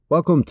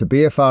Welcome to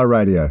BFR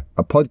Radio,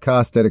 a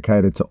podcast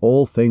dedicated to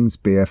all things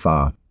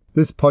BFR.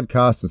 This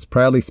podcast is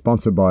proudly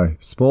sponsored by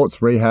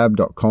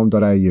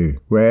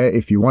sportsrehab.com.au, where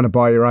if you want to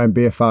buy your own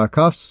BFR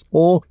cuffs,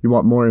 or you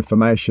want more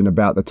information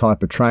about the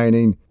type of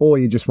training, or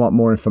you just want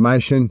more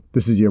information,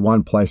 this is your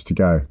one place to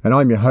go. And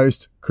I'm your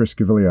host, Chris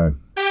Gavilio.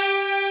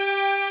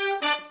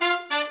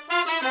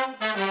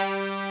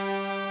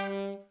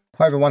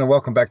 Hi everyone and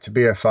welcome back to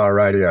BFR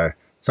Radio.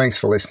 Thanks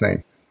for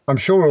listening. I'm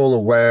sure we're all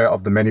aware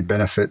of the many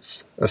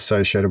benefits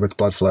associated with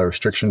blood flow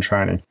restriction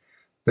training.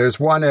 There's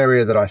one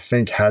area that I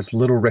think has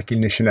little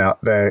recognition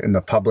out there in the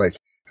public,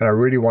 and I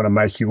really want to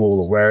make you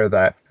all aware of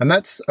that, and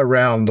that's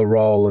around the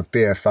role of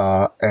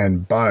BFR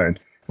and bone.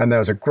 And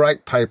there's a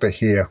great paper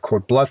here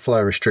called Blood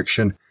Flow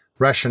Restriction,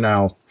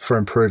 Rationale for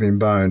Improving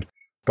Bone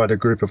by the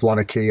group of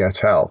Lonneke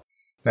et al.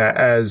 Now,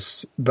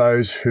 as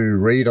those who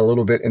read a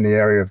little bit in the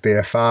area of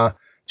BFR,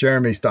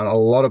 Jeremy's done a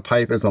lot of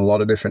papers in a lot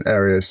of different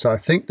areas. So I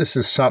think this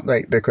is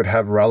something that could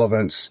have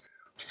relevance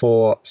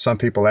for some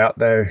people out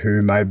there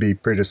who may be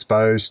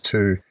predisposed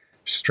to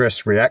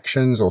stress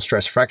reactions or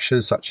stress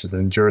fractures, such as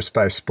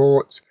endurance-based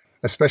sports,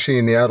 especially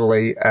in the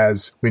elderly,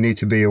 as we need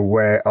to be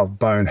aware of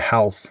bone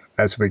health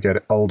as we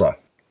get older.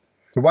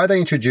 The way they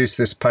introduced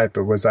this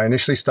paper was they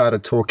initially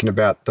started talking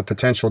about the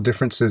potential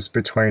differences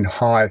between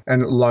high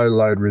and low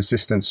load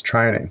resistance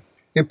training.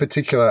 In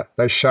particular,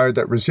 they showed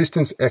that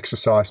resistance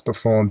exercise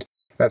performed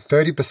at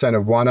 30%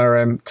 of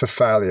 1RM to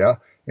failure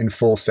in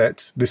 4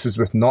 sets, this is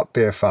with not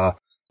BFR,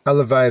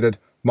 elevated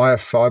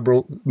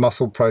myofibril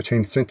muscle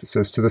protein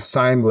synthesis to the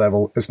same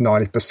level as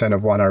 90%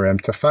 of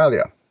 1RM to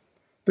failure.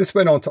 This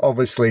went on to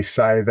obviously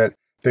say that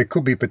there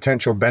could be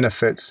potential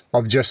benefits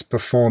of just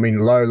performing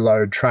low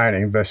load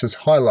training versus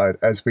high load,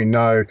 as we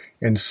know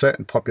in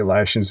certain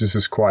populations this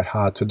is quite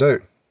hard to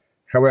do.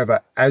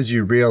 However, as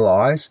you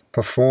realize,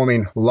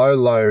 performing low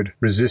load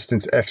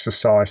resistance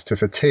exercise to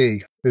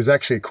fatigue is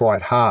actually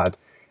quite hard.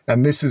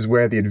 And this is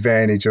where the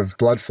advantage of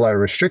blood flow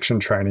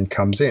restriction training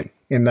comes in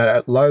that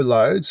at low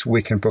loads,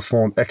 we can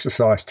perform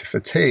exercise to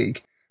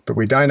fatigue, but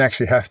we don't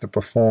actually have to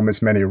perform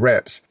as many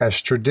reps as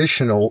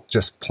traditional,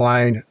 just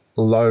plain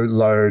low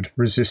load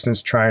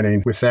resistance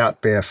training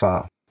without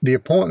BFR. The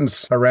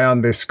importance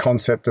around this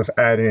concept of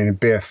adding in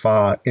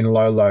BFR in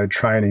low load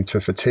training to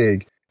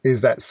fatigue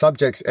is that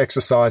subjects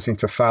exercising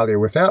to failure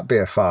without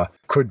BFR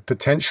could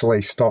potentially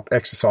stop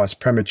exercise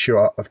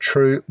premature of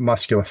true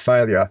muscular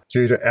failure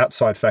due to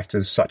outside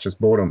factors such as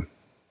boredom.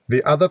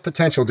 The other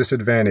potential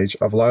disadvantage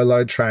of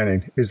low-load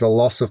training is the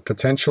loss of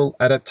potential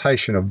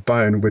adaptation of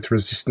bone with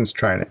resistance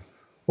training.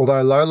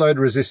 Although low-load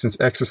resistance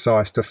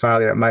exercise to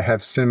failure may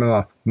have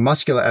similar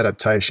muscular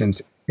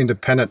adaptations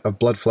independent of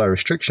blood flow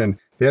restriction,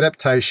 the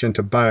adaptation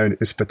to bone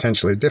is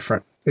potentially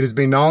different. It has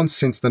been known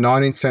since the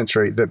 19th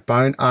century that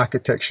bone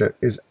architecture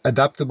is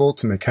adaptable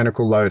to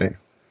mechanical loading.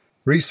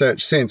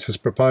 Research since has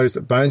proposed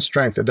that bone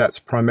strength adapts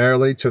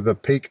primarily to the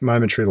peak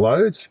momentary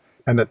loads,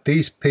 and that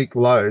these peak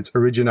loads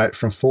originate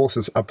from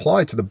forces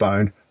applied to the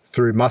bone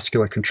through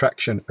muscular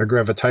contraction or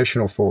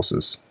gravitational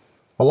forces.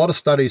 A lot of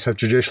studies have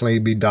traditionally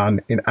been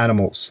done in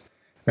animals.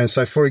 And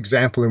so, for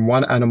example, in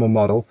one animal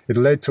model, it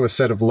led to a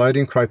set of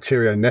loading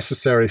criteria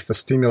necessary for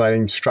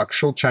stimulating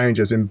structural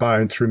changes in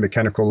bone through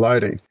mechanical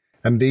loading.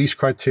 And these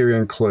criteria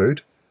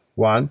include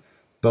 1.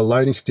 The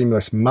loading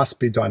stimulus must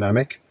be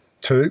dynamic.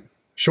 2.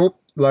 Short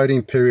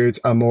loading periods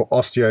are more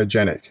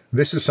osteogenic.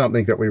 This is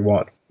something that we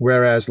want,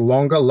 whereas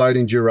longer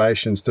loading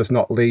durations does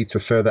not lead to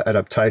further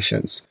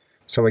adaptations.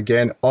 So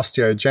again,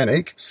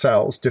 osteogenic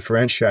cells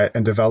differentiate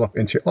and develop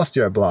into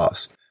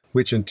osteoblasts,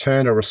 which in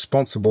turn are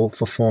responsible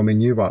for forming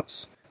new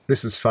ones.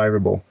 This is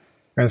favourable.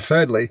 And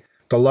thirdly,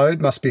 the load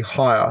must be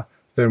higher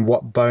than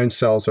what bone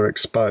cells are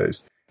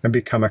exposed and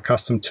become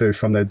accustomed to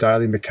from their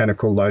daily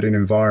mechanical loading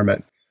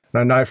environment. And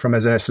I know from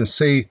as an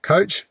S&C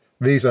coach,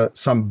 these are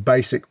some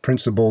basic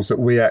principles that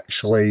we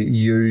actually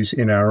use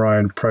in our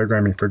own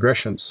programming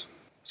progressions.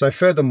 So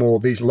furthermore,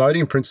 these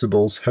loading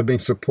principles have been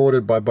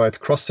supported by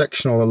both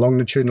cross-sectional and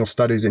longitudinal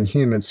studies in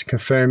humans,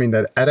 confirming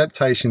that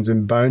adaptations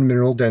in bone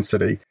mineral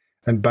density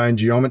and bone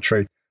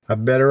geometry are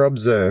better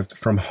observed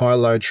from high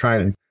load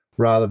training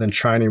rather than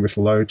training with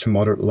low to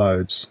moderate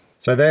loads.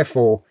 So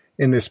therefore,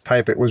 in this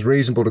paper, it was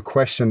reasonable to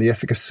question the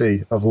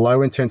efficacy of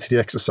low-intensity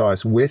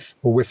exercise with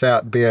or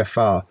without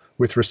BFR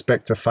with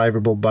respect to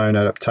favourable bone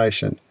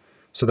adaptation.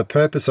 So the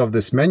purpose of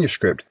this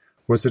manuscript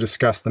was to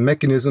discuss the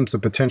mechanisms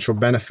and potential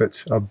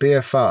benefits of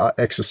BFR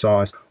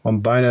exercise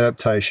on bone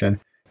adaptation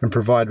and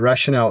provide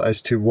rationale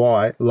as to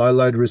why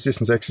low-load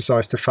resistance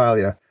exercise to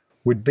failure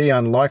would be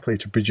unlikely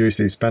to produce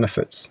these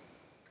benefits.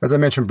 As I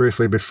mentioned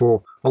briefly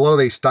before, a lot of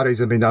these studies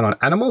have been done on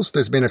animals.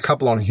 There's been a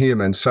couple on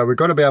humans, so we've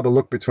got to be able to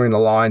look between the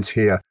lines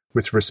here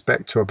with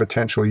respect to a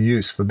potential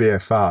use for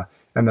BFR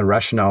and the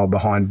rationale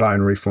behind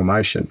bone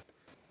reformation.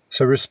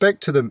 So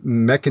respect to the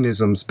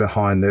mechanisms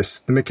behind this,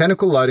 the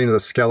mechanical loading of the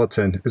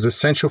skeleton is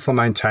essential for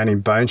maintaining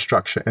bone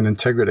structure and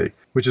integrity,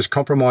 which is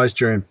compromised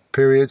during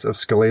periods of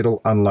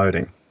skeletal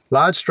unloading.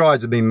 Large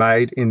strides have been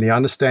made in the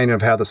understanding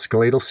of how the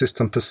skeletal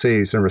system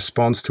perceives and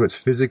responds to its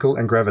physical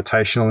and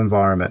gravitational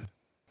environment.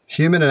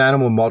 Human and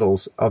animal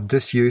models of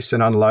disuse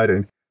and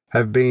unloading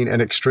have been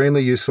an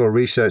extremely useful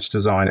research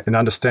design in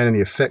understanding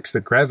the effects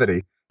that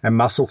gravity and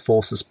muscle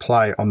forces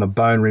play on the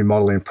bone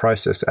remodeling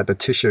process at the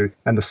tissue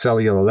and the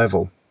cellular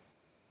level.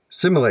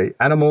 Similarly,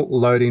 animal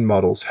loading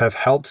models have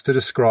helped to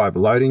describe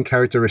loading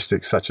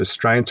characteristics such as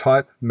strain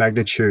type,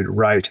 magnitude,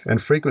 rate,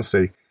 and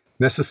frequency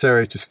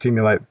necessary to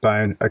stimulate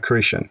bone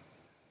accretion.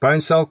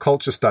 Bone cell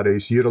culture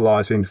studies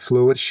utilizing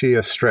fluid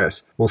shear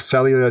stress or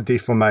cellular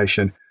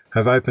deformation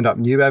have opened up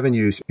new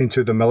avenues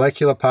into the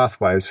molecular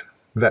pathways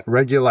that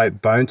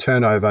regulate bone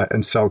turnover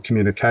and cell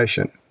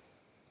communication.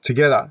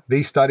 Together,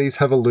 these studies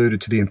have alluded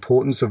to the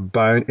importance of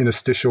bone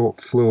interstitial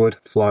fluid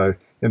flow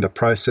in the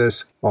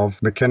process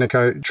of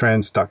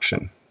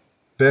mechanicotransduction.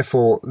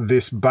 Therefore,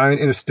 this bone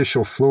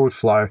interstitial fluid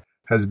flow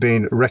has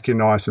been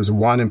recognized as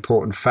one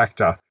important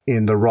factor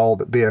in the role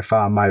that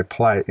BFR may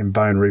play in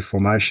bone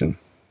reformation.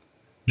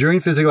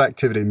 During physical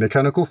activity,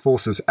 mechanical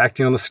forces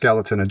acting on the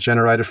skeleton are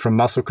generated from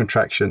muscle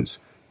contractions,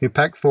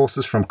 impact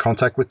forces from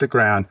contact with the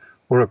ground,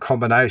 or a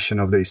combination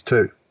of these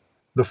two.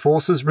 The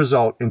forces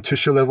result in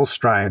tissue-level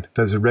strain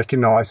that is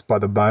recognized by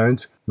the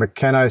bone's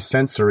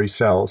mechanosensory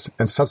cells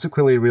and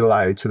subsequently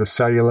relayed to the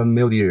cellular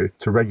milieu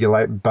to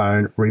regulate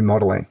bone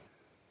remodeling.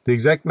 The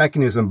exact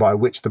mechanism by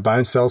which the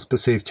bone cells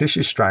perceive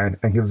tissue strain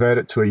and convert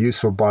it to a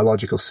useful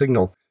biological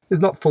signal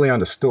is not fully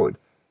understood.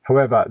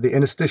 However, the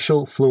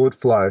interstitial fluid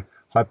flow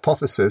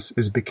hypothesis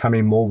is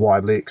becoming more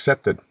widely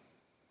accepted.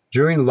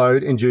 During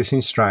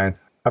load-inducing strain,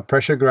 a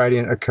pressure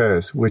gradient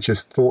occurs which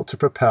is thought to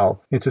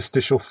propel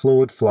interstitial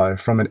fluid flow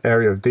from an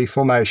area of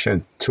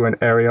deformation to an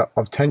area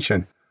of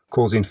tension,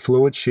 causing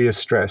fluid shear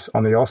stress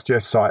on the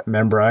osteocyte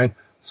membrane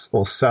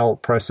or cell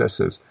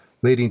processes,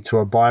 leading to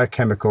a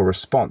biochemical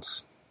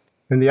response.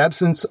 In the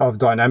absence of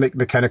dynamic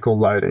mechanical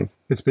loading,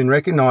 it's been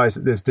recognized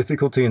that there's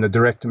difficulty in the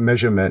direct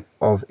measurement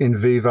of in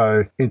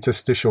vivo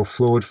interstitial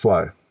fluid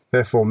flow.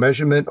 Therefore,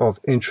 measurement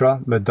of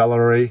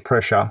intramedullary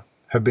pressure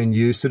have been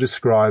used to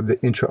describe the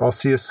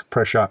intraosseous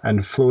pressure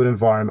and fluid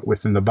environment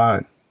within the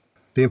bone.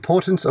 The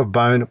importance of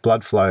bone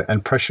blood flow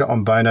and pressure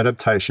on bone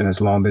adaptation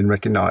has long been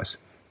recognized.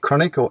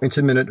 Chronic or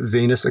intermittent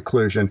venous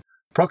occlusion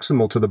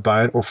proximal to the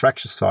bone or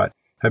fracture site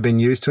have been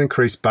used to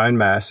increase bone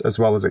mass as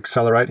well as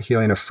accelerate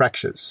healing of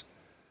fractures.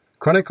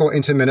 Chronic or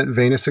intermittent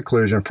venous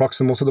occlusion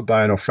proximal to the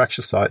bone or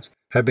fracture sites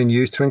have been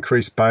used to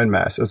increase bone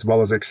mass as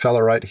well as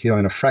accelerate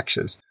healing of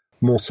fractures,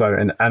 more so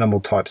in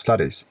animal-type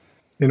studies.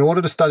 In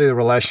order to study the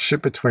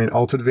relationship between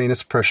altered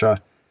venous pressure,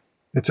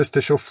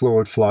 interstitial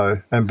fluid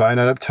flow, and bone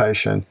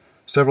adaptation,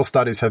 several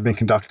studies have been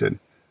conducted.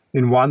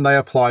 In one, they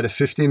applied a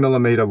 50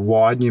 mm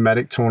wide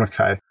pneumatic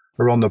tourniquet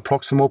around the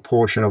proximal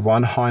portion of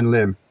one hind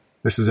limb,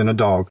 this is in a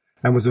dog,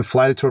 and was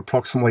inflated to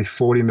approximately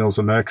 40 mils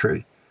of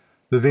mercury.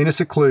 The venous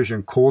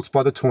occlusion caused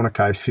by the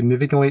tourniquet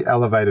significantly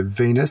elevated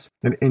venous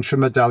and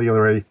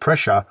intramedullary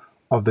pressure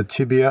of the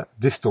tibia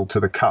distal to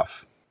the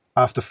cuff.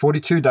 After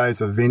 42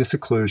 days of venous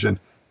occlusion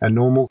and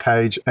normal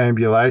cage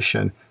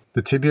ambulation,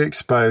 the tibia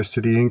exposed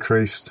to the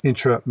increased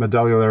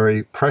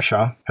intramedullary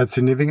pressure had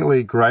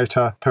significantly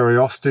greater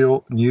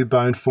periosteal new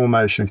bone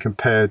formation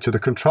compared to the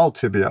controlled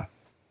tibia.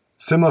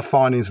 Similar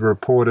findings were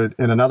reported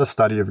in another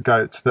study of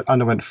goats that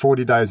underwent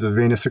 40 days of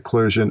venous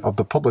occlusion of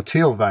the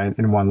popliteal vein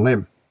in one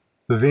limb.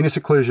 The venous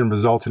occlusion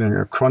resulted in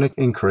a chronic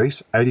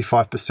increase,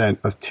 85%,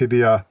 of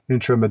tibia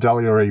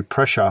intramedullary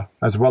pressure,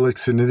 as well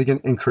as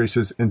significant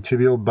increases in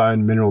tibial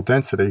bone mineral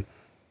density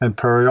and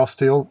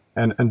periosteal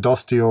and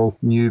endosteal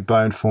new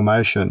bone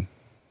formation.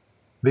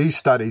 These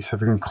studies have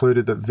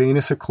concluded that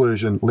venous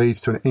occlusion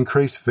leads to an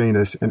increased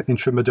venous and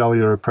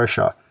intramedullary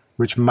pressure,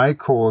 which may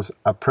cause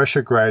a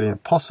pressure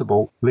gradient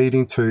possible,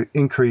 leading to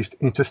increased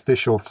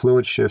interstitial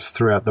fluid shifts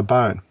throughout the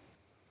bone.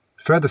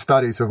 Further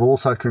studies have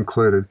also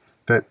concluded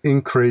that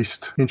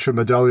increased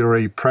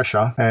intramedullary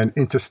pressure and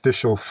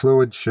interstitial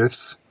fluid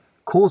shifts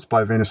caused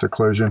by venous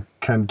occlusion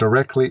can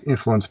directly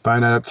influence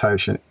bone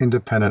adaptation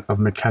independent of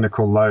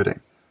mechanical loading.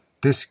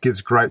 This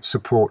gives great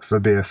support for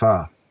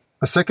BFR.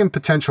 A second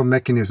potential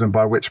mechanism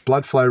by which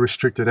blood flow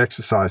restricted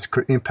exercise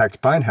could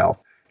impact bone health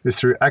is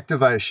through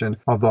activation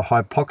of the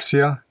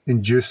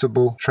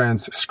hypoxia-inducible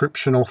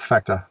transcriptional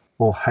factor,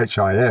 or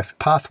HIF,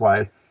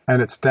 pathway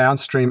and its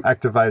downstream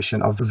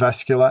activation of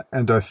vascular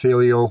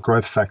endothelial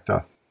growth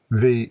factor,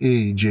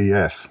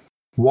 VEGF.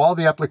 While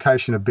the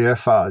application of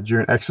BFR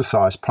during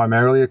exercise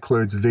primarily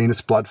occludes venous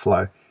blood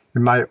flow, it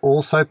may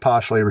also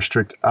partially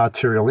restrict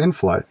arterial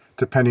inflow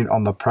depending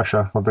on the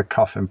pressure of the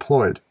cuff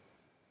employed.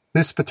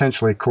 This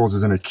potentially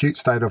causes an acute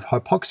state of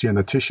hypoxia in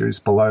the tissues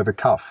below the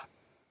cuff.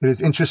 It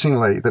is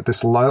interestingly that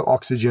this low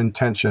oxygen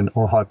tension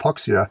or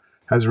hypoxia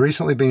has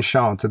recently been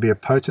shown to be a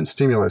potent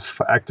stimulus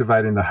for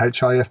activating the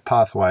HIF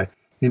pathway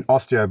in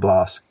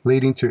osteoblasts,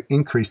 leading to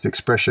increased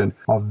expression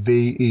of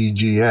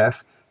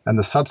VEGF and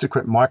the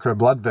subsequent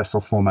microblood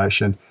vessel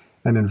formation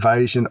and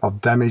invasion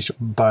of damaged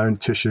bone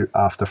tissue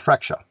after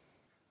fracture.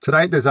 To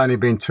date, there's only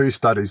been 2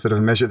 studies that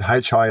have measured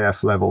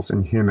HIF levels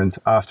in humans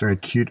after an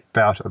acute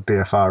bout of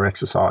BFR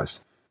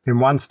exercise. In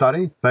one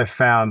study, they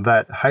found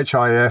that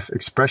HIF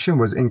expression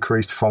was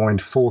increased following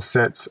 4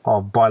 sets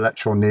of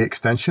bilateral knee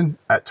extension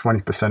at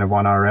 20% of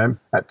 1 RM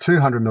at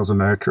 200 mils of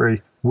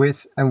mercury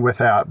with and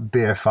without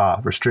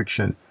BFR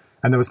restriction,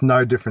 and there was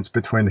no difference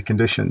between the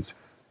conditions.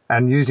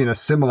 And using a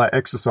similar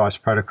exercise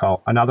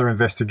protocol, another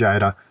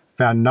investigator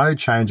found no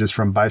changes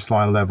from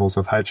baseline levels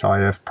of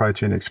HIF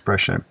protein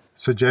expression,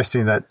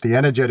 suggesting that the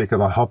energetic or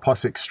the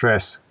hypoxic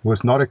stress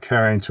was not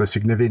occurring to a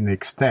significant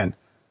extent.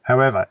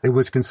 However, it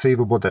was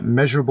conceivable that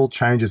measurable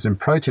changes in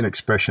protein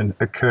expression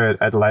occurred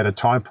at later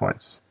time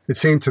points. It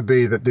seemed to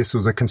be that this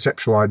was a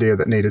conceptual idea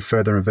that needed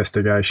further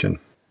investigation.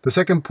 The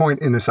second point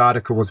in this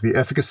article was the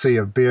efficacy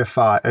of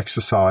BFR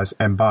exercise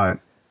and bone.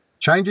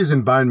 Changes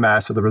in bone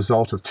mass are the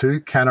result of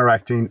 2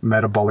 counteracting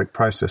metabolic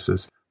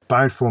processes,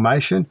 bone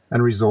formation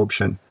and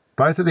resorption.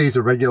 Both of these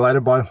are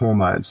regulated by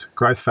hormones,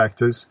 growth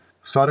factors,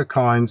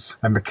 cytokines,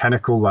 and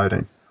mechanical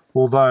loading.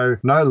 Although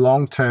no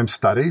long-term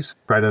studies,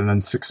 greater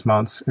than 6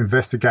 months,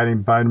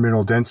 investigating bone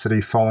mineral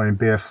density following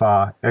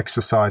BFR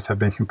exercise have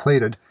been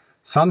completed,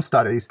 some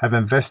studies have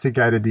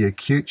investigated the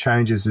acute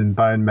changes in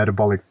bone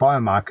metabolic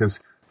biomarkers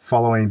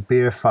following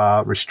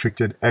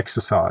BFR-restricted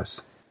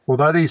exercise.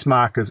 Although these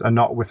markers are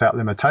not without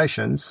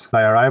limitations,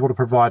 they are able to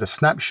provide a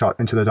snapshot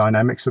into the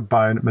dynamics of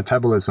bone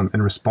metabolism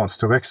in response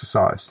to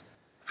exercise.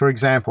 For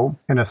example,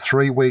 in a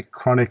 3-week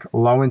chronic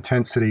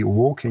low-intensity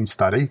walking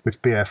study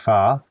with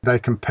BFR, they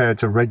compared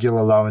to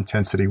regular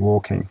low-intensity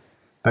walking.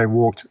 They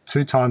walked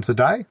 2 times a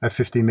day at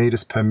 50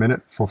 meters per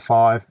minute for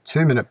 5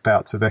 2-minute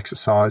bouts of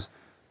exercise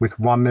with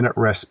 1 minute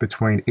rest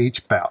between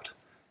each bout,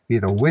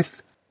 either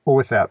with or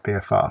without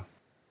BFR.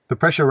 The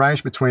pressure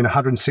ranged between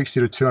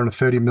 160 to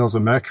 230 mils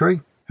of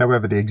mercury.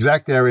 However, the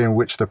exact area in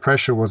which the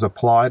pressure was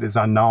applied is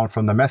unknown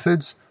from the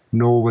methods,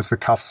 nor was the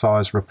cuff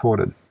size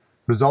reported.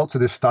 Results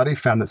of this study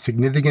found that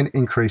significant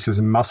increases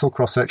in muscle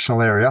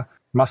cross-sectional area,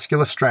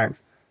 muscular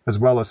strength, as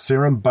well as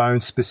serum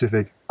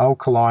bone-specific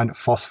alkaline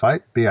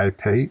phosphate,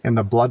 BAP, in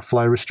the blood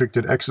flow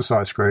restricted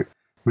exercise group,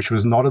 which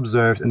was not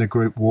observed in the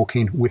group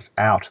walking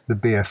without the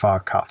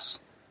BFR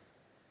cuffs.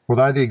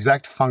 Although the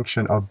exact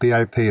function of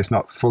BAP is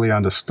not fully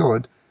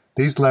understood,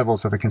 these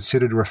levels are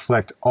considered to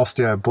reflect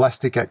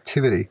osteoblastic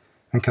activity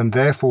and can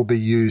therefore be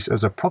used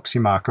as a proxy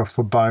marker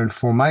for bone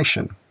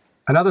formation.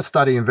 Another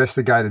study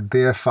investigated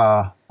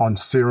BFR on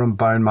serum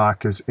bone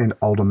markers in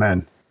older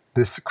men.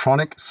 This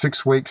chronic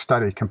 6-week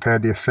study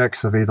compared the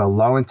effects of either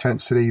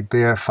low-intensity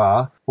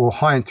BFR or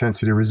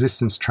high-intensity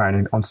resistance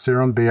training on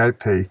serum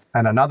BAP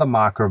and another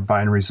marker of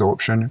bone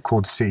resorption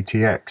called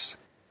CTX.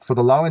 For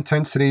the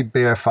low-intensity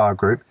BFR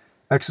group,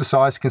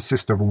 exercise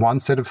consists of 1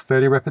 set of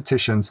 30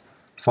 repetitions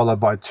followed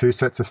by 2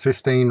 sets of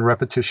 15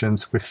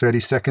 repetitions with 30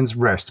 seconds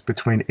rest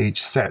between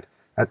each set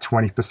at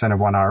 20% of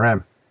 1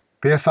 RM.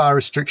 BFR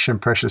restriction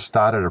pressure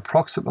started at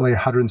approximately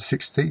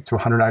 160 to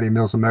 180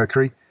 mils of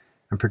mercury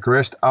and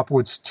progressed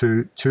upwards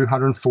to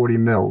 240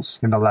 mils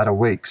in the latter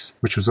weeks,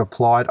 which was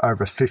applied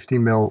over a 50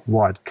 mil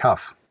wide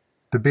cuff.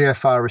 The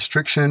BFR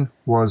restriction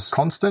was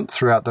constant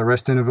throughout the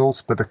rest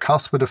intervals, but the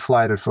cuffs were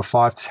deflated for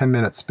 5 to 10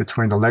 minutes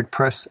between the leg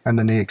press and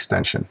the knee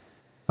extension.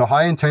 The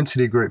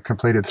high-intensity group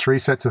completed 3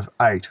 sets of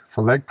 8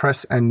 for leg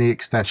press and knee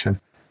extension,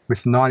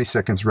 with 90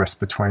 seconds rest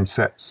between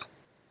sets.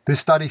 This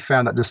study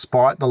found that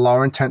despite the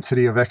lower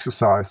intensity of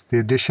exercise, the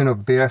addition of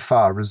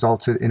BFR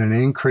resulted in an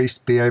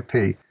increased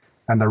BAP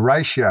and the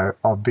ratio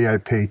of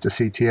BAP to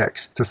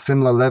CTX to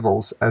similar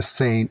levels as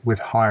seen with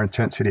higher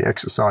intensity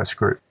exercise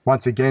group.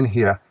 Once again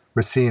here,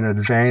 we're seeing an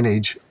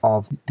advantage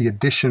of the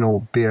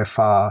additional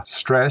BFR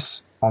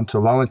stress onto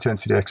low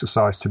intensity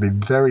exercise to be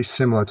very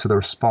similar to the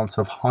response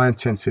of high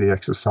intensity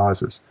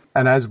exercises.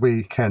 And as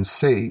we can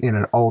see in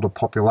an older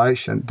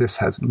population, this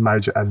has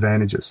major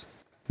advantages.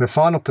 The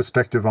final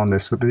perspective on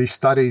this, with these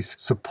studies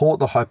support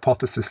the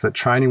hypothesis that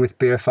training with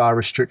BFR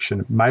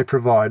restriction may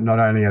provide not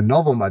only a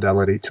novel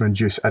modality to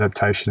induce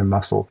adaptation in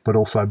muscle, but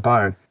also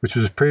bone, which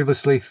was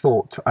previously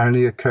thought to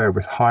only occur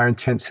with higher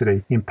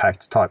intensity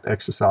impact type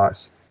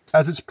exercise.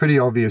 As it's pretty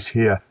obvious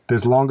here,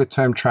 there's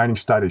longer-term training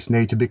studies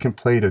need to be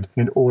completed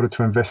in order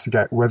to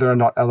investigate whether or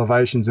not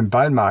elevations in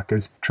bone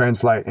markers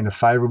translate into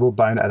favourable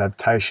bone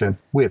adaptation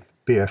with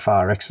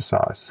BFR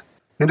exercise.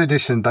 In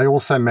addition, they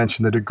also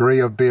mention the degree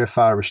of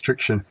BFR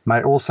restriction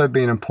may also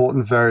be an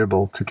important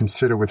variable to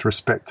consider with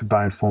respect to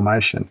bone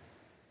formation.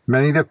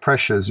 Many of the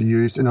pressures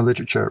used in the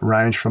literature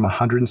range from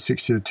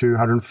 160 to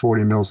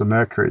 240 mils of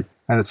mercury,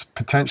 and it's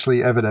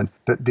potentially evident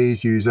that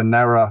these use a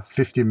narrower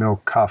 50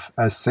 mil cuff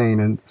as seen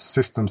in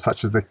systems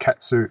such as the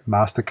Katsu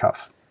master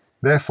cuff.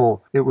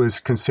 Therefore, it was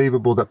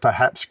conceivable that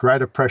perhaps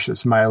greater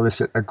pressures may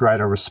elicit a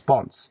greater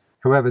response.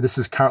 However, this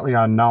is currently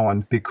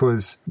unknown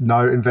because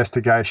no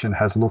investigation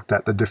has looked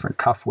at the different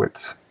cuff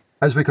widths.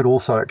 As we could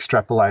also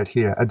extrapolate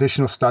here,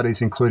 additional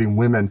studies including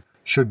women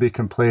should be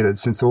completed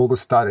since all the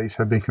studies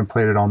have been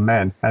completed on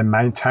men, and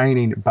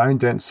maintaining bone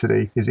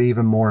density is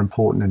even more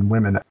important in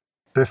women.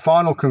 Their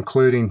final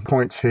concluding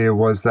points here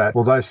was that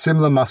although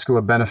similar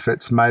muscular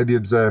benefits may be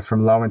observed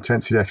from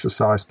low-intensity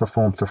exercise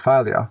performed to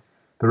failure,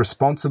 the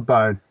response of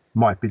bone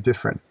might be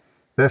different.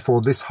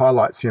 Therefore, this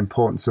highlights the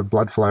importance of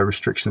blood flow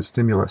restriction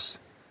stimulus.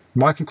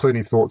 My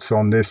concluding thoughts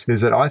on this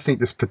is that I think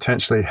this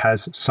potentially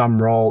has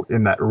some role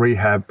in that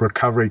rehab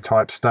recovery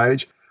type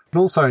stage, but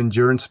also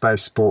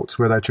endurance-based sports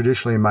where they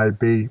traditionally may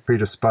be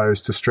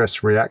predisposed to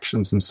stress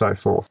reactions and so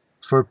forth.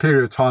 For a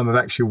period of time, I've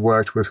actually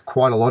worked with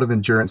quite a lot of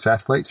endurance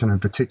athletes, and in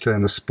particular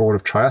in the sport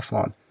of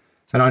triathlon.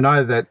 And I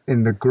know that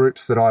in the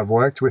groups that I've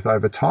worked with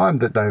over time,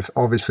 that they've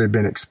obviously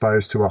been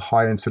exposed to a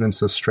high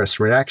incidence of stress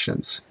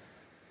reactions.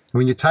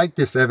 When you take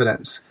this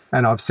evidence,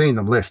 and I've seen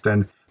them lift,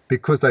 and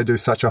because they do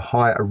such a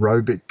high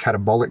aerobic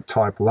catabolic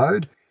type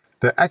load,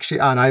 they actually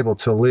aren't able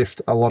to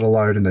lift a lot of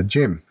load in the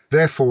gym.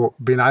 Therefore,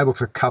 being able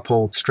to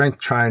couple strength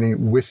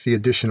training with the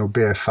additional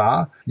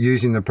BFR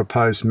using the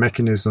proposed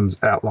mechanisms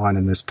outlined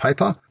in this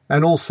paper,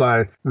 and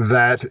also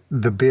that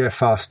the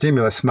BFR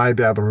stimulus may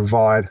be able to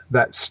provide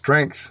that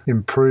strength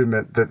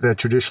improvement that they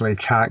traditionally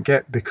can't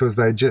get because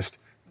they just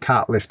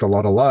can't lift a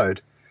lot of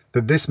load,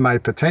 that this may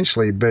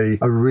potentially be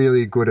a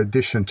really good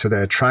addition to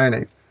their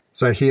training.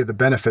 So here the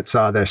benefits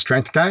are their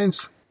strength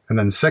gains, and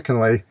then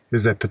secondly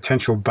is their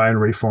potential bone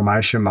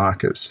reformation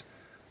markers.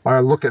 I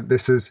look at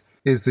this as,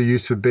 is the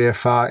use of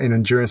BFR in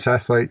endurance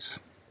athletes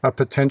a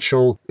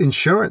potential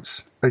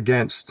insurance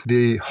against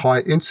the high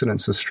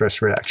incidence of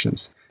stress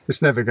reactions?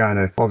 It's never going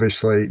to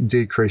obviously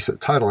decrease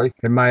it totally.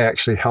 It may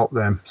actually help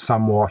them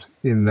somewhat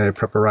in their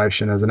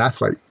preparation as an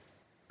athlete.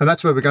 And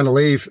that's where we're going to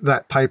leave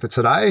that paper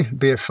today,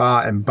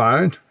 BFR and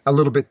bone. A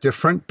little bit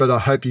different, but I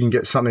hope you can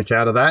get something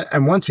out of that.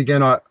 And once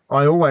again, I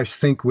always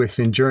think with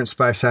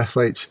endurance-based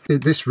athletes,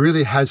 this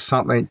really has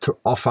something to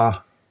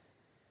offer.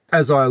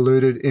 As I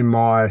alluded in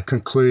my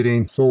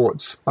concluding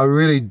thoughts, I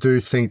really do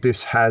think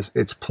this has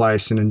its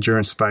place in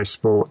endurance-based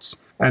sports.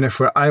 And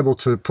if we're able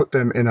to put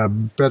them in a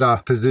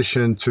better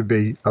position to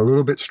be a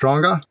little bit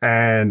stronger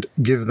and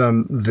give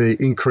them the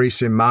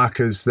increase in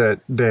markers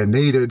that they're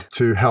needed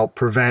to help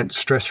prevent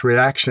stress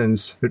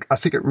reactions, I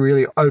think it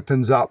really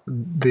opens up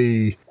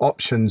the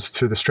options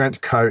to the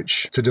strength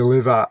coach to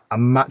deliver a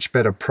much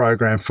better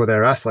program for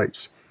their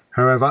athletes.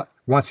 However,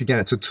 once again,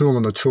 it's a tool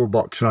in the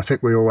toolbox, and I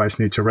think we always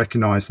need to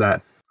recognize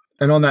that.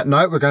 And on that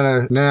note, we're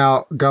going to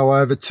now go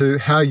over to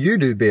how you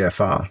do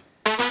BFR.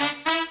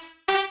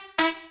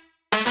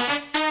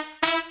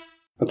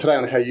 And today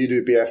on How You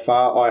Do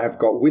BFR, I have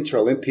got Winter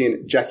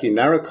Olympian Jackie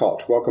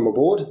Narracott. Welcome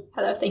aboard.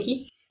 Hello, thank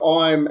you.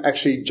 I'm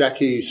actually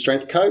Jackie's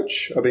strength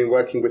coach. I've been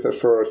working with her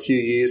for a few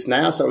years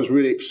now, so it was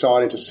really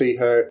exciting to see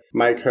her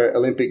make her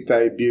Olympic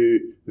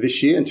debut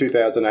this year in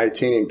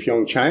 2018 in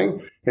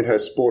Pyeongchang in her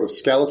sport of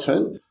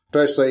skeleton.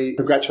 Firstly,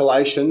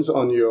 congratulations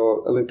on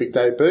your Olympic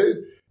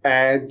debut.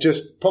 And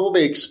just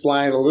probably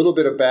explain a little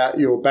bit about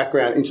your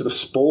background into the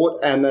sport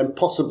and then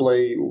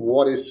possibly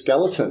what is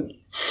skeleton.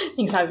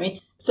 Thanks for having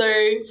me. So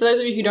for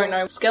those of you who don't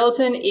know,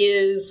 skeleton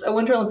is a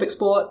Winter Olympic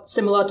sport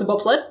similar to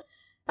bobsled,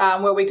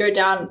 where we go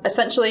down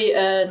essentially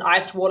an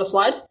iced water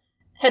slide,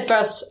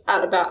 headfirst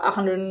at about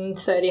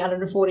 130,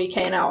 140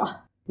 k an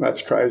hour.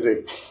 That's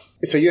crazy.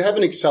 So you have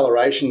an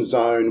acceleration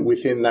zone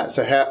within that.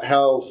 So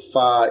how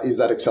far is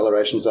that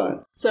acceleration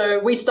zone? So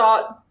we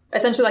start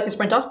essentially like a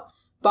sprinter,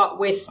 but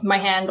with my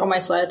hand on my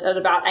sled at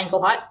about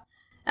ankle height.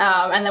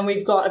 And then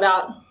we've got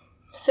about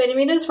 30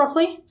 meters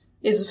roughly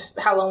is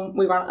how long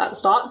we run at the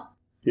start.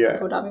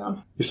 Yeah. We're diving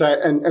on. So,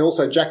 and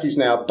also Jackie's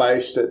now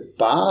based at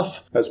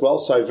Bath as well.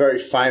 So very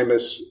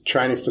famous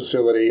training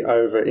facility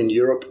over in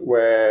Europe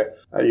where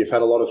you've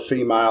had a lot of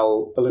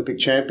female Olympic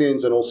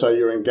champions, and also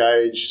you're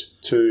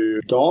engaged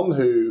to Dom,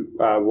 who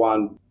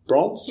won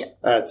bronze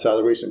at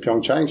the recent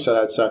Pyeongchang. So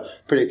that's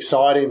pretty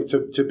exciting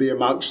to be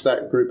amongst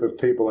that group of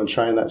people and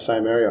train that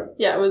same area.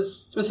 Yeah, it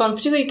was fun,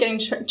 particularly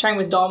getting trained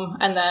with Dom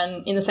and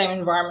then in the same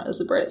environment as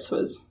the Brits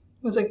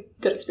was a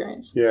good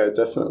experience. Yeah,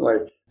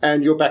 definitely.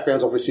 And your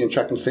background's obviously in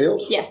track and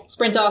field? Yeah,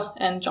 sprinter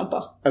and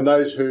jumper. And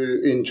those who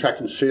in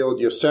track and field,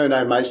 your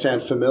surname may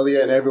sound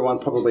familiar, and everyone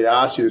probably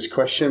asks you this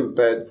question,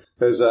 but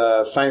there's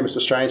a famous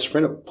Australian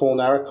sprinter, Paul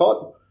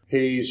Narracott.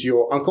 He's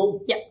your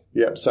uncle?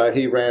 Yep. So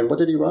he ran, what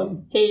did he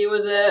run? He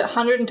was a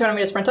 100 and 200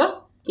 metre sprinter.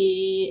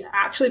 He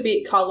actually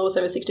beat Carl Lewis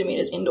over 60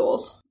 metres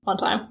indoors one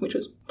time, which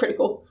was pretty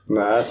cool.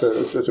 No, that's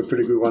a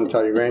pretty good one to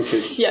tell your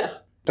grandkids. Yeah.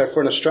 So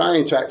for an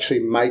Australian to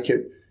actually make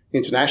it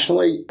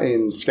internationally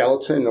in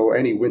skeleton or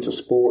any winter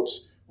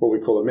sports, what we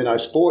call a minnow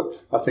sport,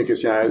 I think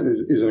is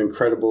an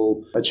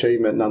incredible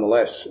achievement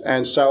nonetheless.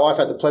 And so I've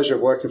had the pleasure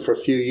of working for a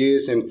few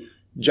years, and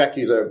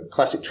Jackie's a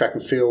classic track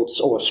and field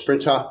or a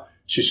sprinter.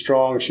 She's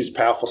strong, she's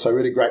powerful, so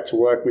really great to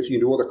work with. You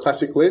do all the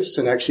classic lifts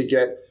and actually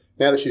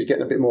now that she's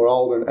getting a bit more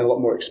old and a lot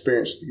more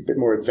experienced, a bit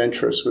more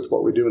adventurous with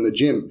what we do in the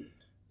gym.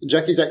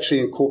 Jackie's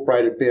actually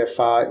incorporated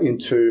BFR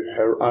into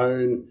her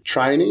own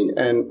training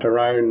and her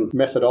own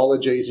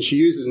methodologies, and she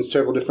uses it in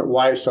several different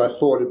ways. So I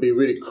thought it'd be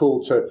really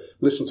cool to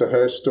listen to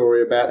her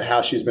story about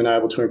how she's been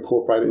able to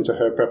incorporate it into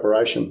her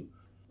preparation.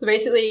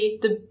 Basically,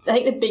 I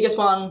think the biggest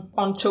one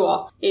on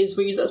tour is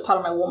we use it as part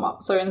of my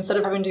warm-up. So instead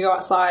of having to go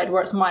outside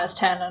where it's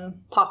 -10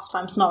 and half the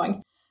time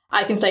snowing,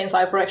 I can stay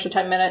inside for an extra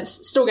 10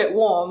 minutes, still get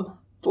warm,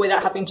 but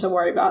without having to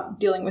worry about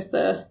dealing with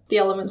the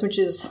elements, which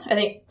is, I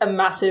think, a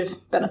massive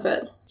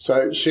benefit.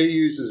 So she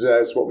uses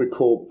as what we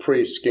call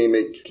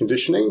pre-ischemic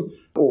conditioning.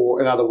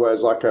 or in other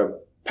words, like a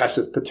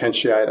passive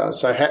potentiator.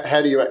 So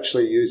how do you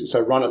actually use it?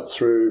 So run it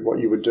through what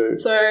you would do.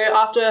 So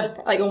after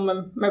like all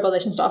my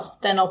mobilization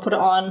stuff, then I'll put it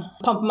on,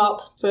 pump them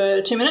up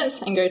for 2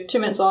 minutes and go 2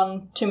 minutes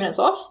on, 2 minutes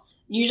off.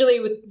 Usually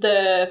with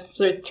the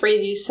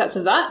 3 sets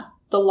of that,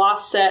 the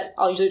last set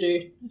I'll usually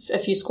do a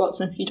few squats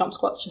and a few jump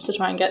squats just to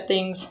try and get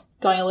things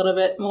going a little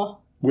bit more.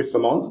 With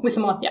them on? With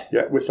them on, yeah.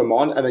 Yeah, with them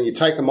on. And then you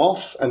take them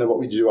off, and then what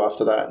would you do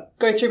after that?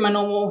 Go through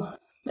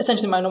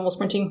essentially my normal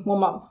sprinting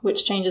warm-up,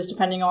 which changes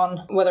depending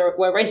on whether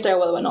we're race day or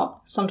whether we're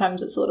not.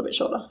 Sometimes it's a little bit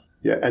shorter.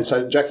 Yeah, and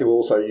so Jackie will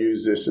also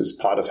use this as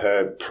part of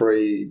her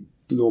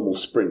pre-normal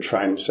sprint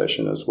training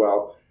session as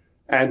well.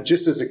 And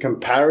just as a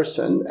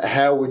comparison,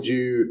 how do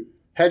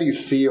you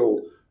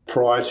feel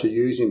prior to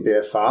using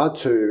BFR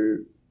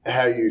to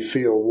how you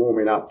feel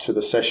warming up to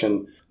the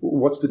session?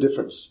 What's the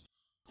difference?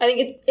 I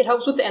think it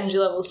helps with the energy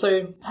levels.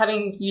 So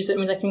having used it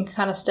means I can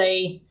kind of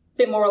stay a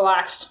bit more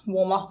relaxed,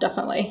 warmer,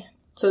 definitely.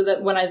 So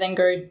that when I then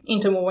go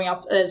into warming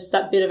up, there's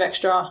that bit of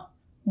extra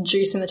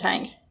juice in the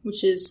tank,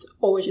 which is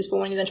always useful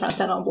when you're then trying to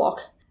stand on a block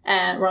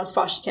and run as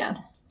fast as you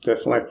can.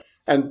 Definitely.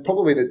 And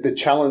probably the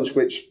challenge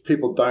which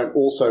people don't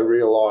also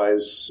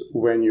realise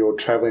when you're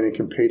travelling and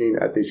competing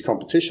at these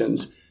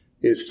competitions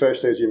is,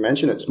 firstly, as you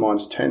mentioned, it's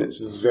 -10. It's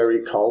very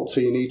cold, so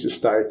you need to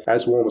stay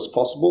as warm as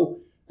possible.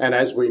 And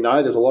as we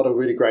know, there's a lot of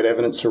really great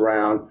evidence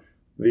around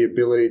the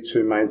ability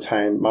to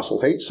maintain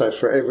muscle heat. So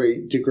for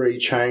every degree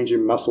change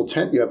in muscle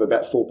temp, you have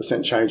about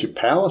 4% change of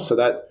power. So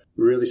that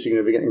really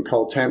significant in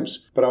cold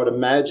temps. But I would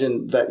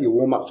imagine that your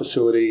warm-up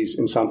facilities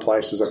in some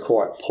places are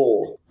quite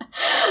poor.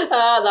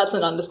 That's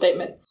an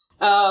understatement.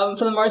 For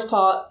the most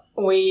part,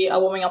 we are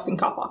warming up in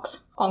car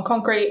parks. On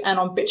concrete and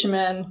on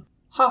bitumen,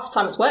 half the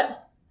time it's wet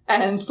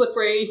and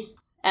slippery.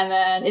 And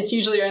then it's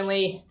usually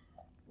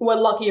we're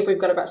lucky if we've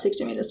got about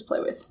 60 metres to play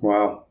with.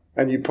 Wow.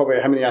 And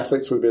how many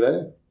athletes would be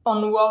there?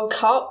 On World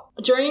Cup,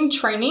 during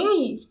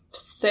training,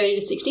 30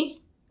 to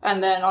 60.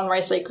 And then on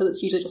race day, because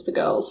it's usually just the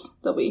girls,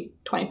 there'll be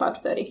 25 to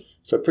 30.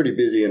 So pretty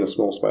busy in a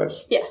small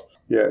space. Yeah.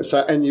 Yeah. So,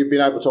 and you've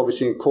been able to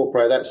obviously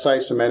incorporate that,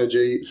 save some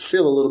energy,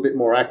 feel a little bit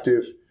more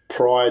active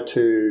prior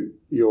to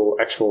your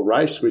actual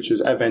race, which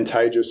is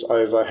advantageous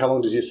over, how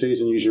long does your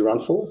season usually run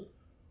for?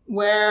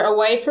 We're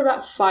away for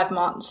about 5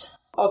 months.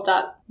 Of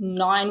that,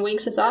 9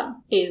 weeks of that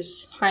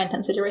is high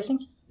intensity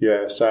racing.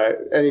 Yeah, so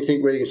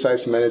anything where you can save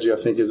some energy, I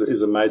think,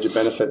 is a major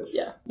benefit.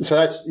 Yeah. So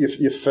that's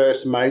your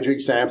first major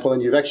example,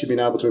 and you've actually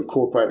been able to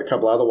incorporate a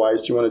couple of other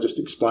ways. Do you want to just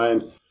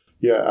explain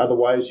other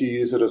ways you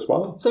use it as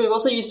well? So we've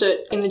also used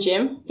it in the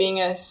gym.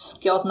 Being a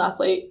skeleton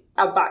athlete,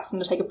 our backs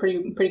tend to take a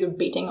pretty good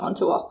beating on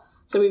tour.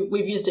 So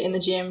we've used it in the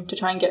gym to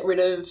try and get rid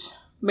of,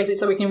 basically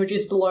so we can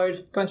reduce the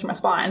load going through my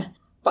spine.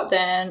 But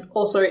then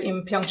also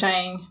in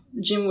Pyeongchang,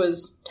 the gym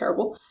was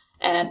terrible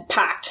and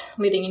packed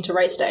leading into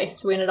race day.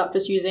 So we ended up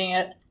just using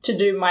it to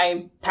do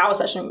my power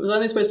session. It was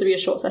only supposed to be a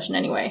short session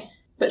anyway.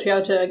 But to be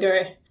able to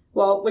go,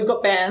 well, we've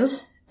got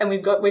bands and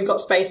we've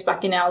got space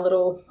back in our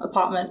little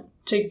apartment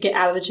to get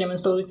out of the gym and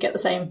still get the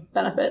same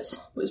benefits. It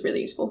was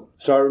really useful.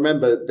 So I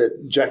remember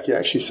that Jackie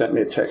actually sent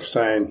me a text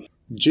saying,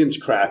 gym's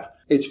crap,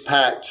 it's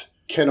packed,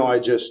 can I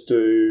just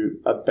do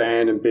a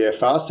band and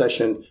BFR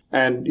session?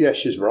 And yeah,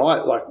 she's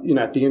right. Like,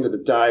 at the end of the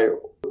day,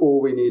 all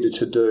we needed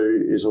to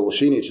do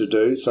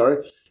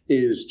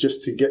is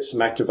just to get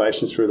some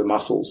activation through the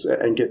muscles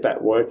and get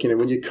that working. And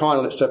when you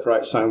kind of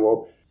separate saying,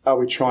 well, are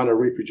we trying to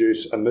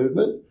reproduce a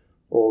movement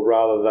or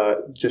rather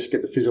than just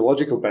get the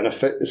physiological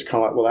benefit? It's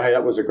kind of like, well, hey,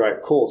 that was a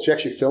great call. She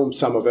actually filmed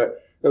some of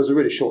it. It was a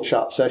really short,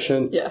 sharp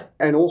session. Yeah.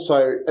 And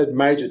also at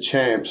major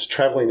champs,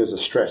 traveling is a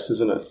stress,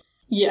 isn't it?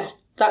 Yeah,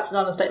 that's an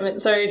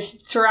understatement. So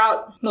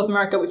throughout North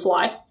America, we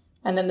fly.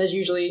 And then there's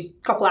usually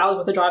a couple hours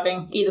worth of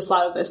driving either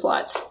side of those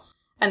flights.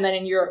 And then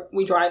in Europe,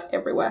 we drive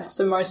everywhere.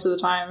 So most of the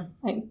time,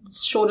 I think the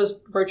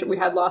shortest road trip we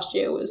had last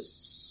year was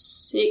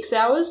 6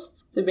 hours.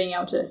 So being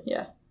able to,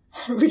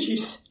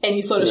 reduce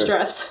any sort of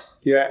stress.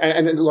 Yeah,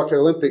 and like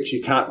Olympics,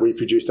 you can't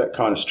reproduce that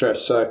kind of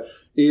stress. So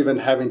even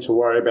having to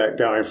worry about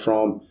going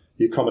from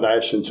your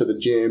accommodation to the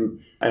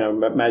gym, and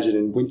I imagine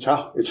in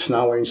winter, it's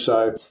snowing,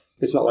 so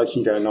it's not like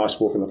you can go a nice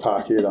walk in the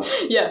park either.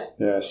 Yeah.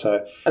 Yeah,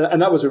 so,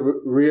 and that was a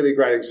really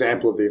great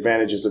example of the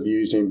advantages of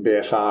using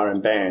BFR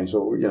and bands,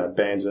 or,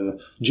 bands in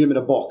a gym in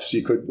a box,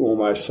 you could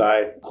almost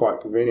say,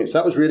 quite convenient. So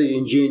that was really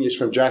ingenious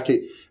from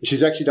Jackie.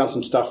 She's actually done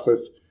some stuff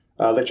with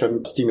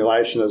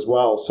electrostimulation as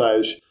well.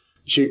 So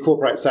she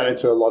incorporates that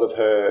into a lot of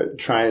her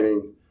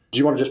training. Do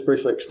you want to just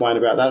briefly explain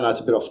about that? I know it's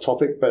a bit off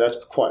topic, but that's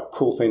quite a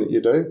cool thing that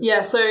you do.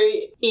 Yeah, so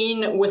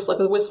in Whistler,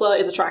 because Whistler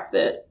is a track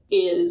that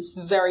is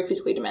very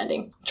physically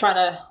demanding. Trying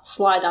to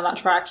slide down that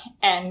track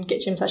and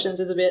get gym sessions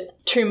is a bit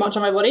too much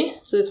on my body.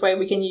 So this way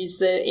we can use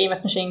the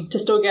EMF machine to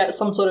still get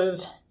some sort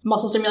of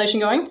muscle stimulation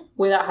going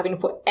without having to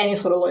put any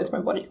sort of load through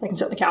my body. I can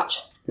sit on the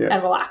couch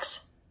and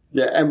relax.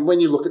 Yeah, and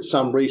when you look at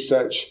some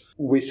research,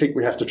 we think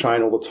we have to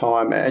train all the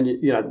time. And,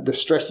 the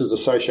stresses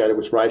associated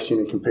with racing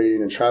and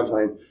competing and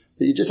traveling,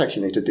 that you just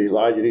actually need to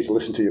deload. You need to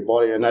listen to your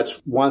body. And that's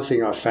one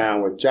thing I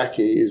found with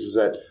Jackie is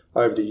that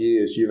over the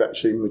years, you've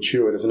actually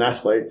matured as an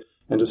athlete.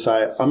 And to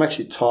say, I'm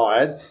actually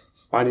tired,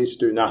 I need to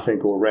do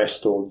nothing or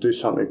rest or do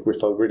something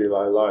with really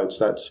low loads.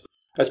 That's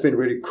been a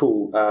really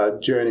cool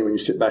journey when you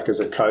sit back as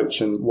a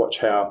coach and watch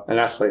how an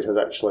athlete has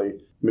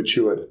actually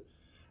matured.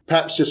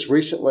 Perhaps just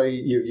recently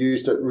you've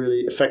used it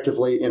really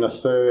effectively in a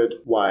third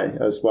way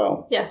as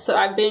well. Yeah, so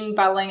I've been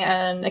battling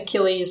an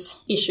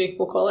Achilles issue,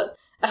 we'll call it,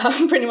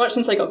 pretty much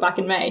since I got back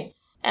in May.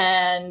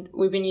 And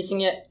we've been using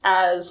it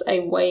as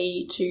a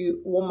way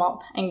to warm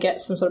up and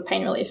get some sort of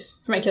pain relief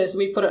from Achilles. So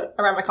we put it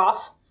around my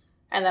calf,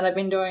 and then I've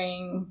been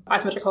doing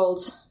isometric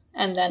holds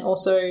and then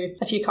also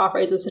a few calf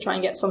raises to try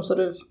and get some sort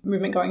of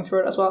movement going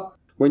through it as well.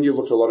 When you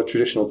look at a lot of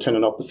traditional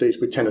tendinopathies,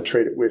 we tend to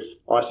treat it with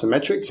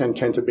isometrics and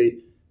tend to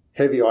be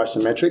heavy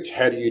isometrics.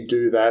 How do you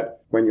do that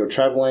when you're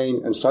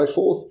traveling and so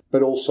forth?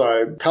 But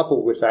also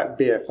coupled with that,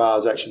 BFR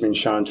has actually been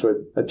shown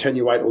to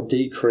attenuate or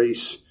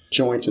decrease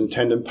joint and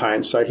tendon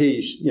pain. So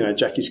here,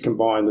 Jackie's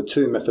combined the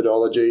two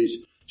methodologies.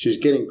 She's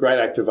getting great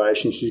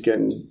activation. She's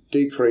getting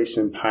decrease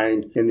in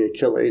pain in the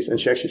Achilles, and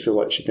she actually feels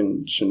like she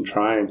can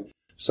train.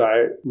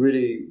 So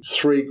really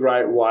 3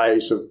 great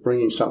ways of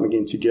bringing something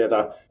in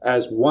together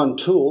as one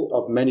tool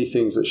of many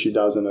things that she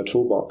does in her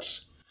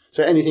toolbox.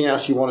 So anything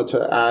else you wanted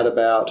to add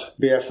about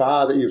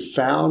BFR that you've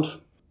found?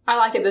 I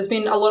like it. There's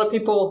been a lot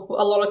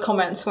of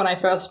comments when I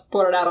first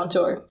brought it out on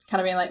tour, kind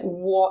of being like,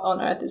 what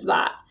on earth is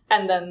that?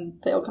 And then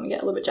they all kind of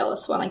get a little bit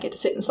jealous when I get to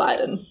sit inside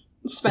and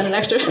spend an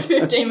extra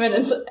 15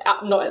 minutes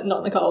out, not in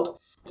the cold.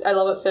 I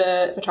love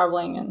it for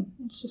traveling, and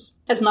it's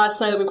nice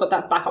to know that we've got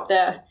that backup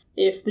there.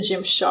 If the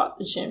gym's shut,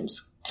 the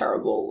gym's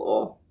terrible,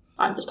 or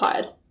I'm just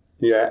tired.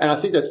 Yeah, and I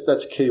think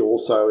that's key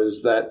also,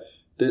 is that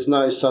there's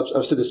no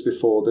I've said this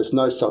before, there's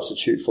no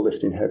substitute for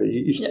lifting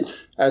heavy.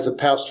 As a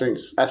power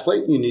strength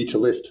athlete, you need to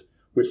lift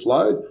with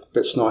load,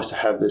 but it's nice to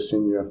have this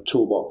in your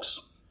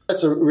toolbox.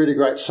 That's a really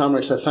great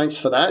summary, so thanks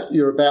for that.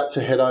 You're about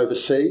to head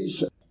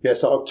overseas. Yeah,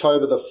 so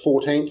October the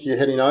 14th, you're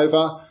heading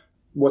over.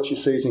 What's your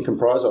season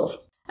comprise of?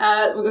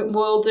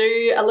 We'll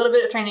do a little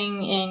bit of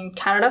training in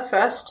Canada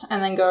first,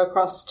 and then go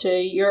across to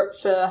Europe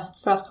for the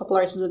first couple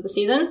of races of the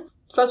season.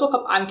 First World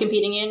Cup I'm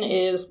competing in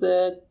is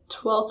the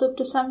 12th of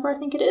December, I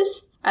think it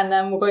is. And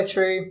then we'll go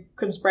through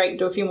Christmas break,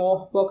 do a few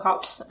more World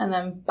Cups, and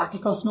then back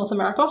across to North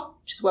America,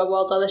 which is where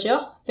Worlds are this year.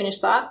 Finish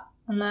that,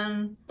 and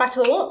then back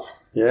to the warmth.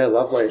 Yeah,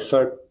 lovely.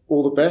 So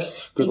all the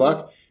best. Good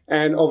luck.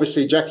 And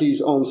obviously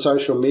Jackie's on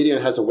social media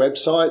and has a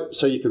website,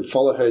 so you can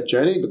follow her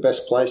journey. The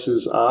best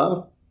places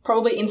are?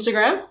 Probably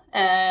Instagram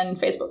and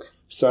Facebook.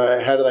 So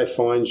how do they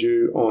find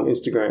you on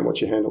Instagram? What's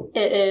your handle?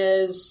 It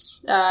is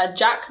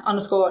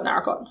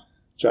Jack_Narracott.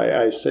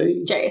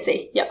 JAC?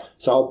 JAC, yep.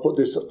 So I'll put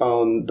this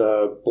on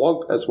the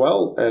blog as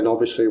well, and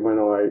obviously when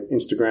I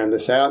Instagram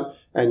this out.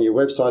 And your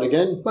website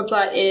again?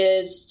 Website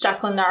is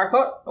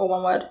JacquelineNarracott, or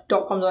one word,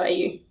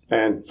 .com.au.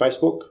 And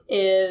Facebook?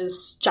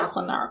 Is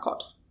Jacqueline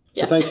Narracott.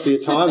 So thanks for your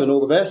time and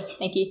all the best.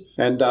 Thank you.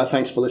 And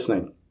thanks for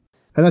listening.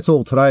 And that's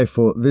all today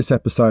for this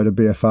episode of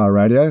BFR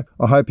Radio.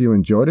 I hope you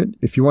enjoyed it.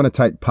 If you want to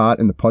take part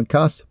in the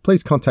podcast,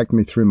 please contact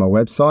me through my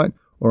website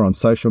or on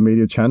social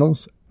media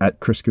channels at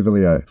Chris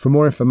Gavilio. For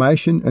more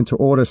information and to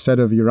order a set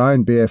of your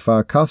own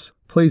BFR cuffs,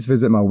 please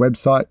visit my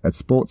website at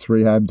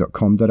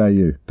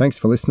sportsrehab.com.au. Thanks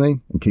for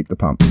listening and keep the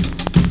pump.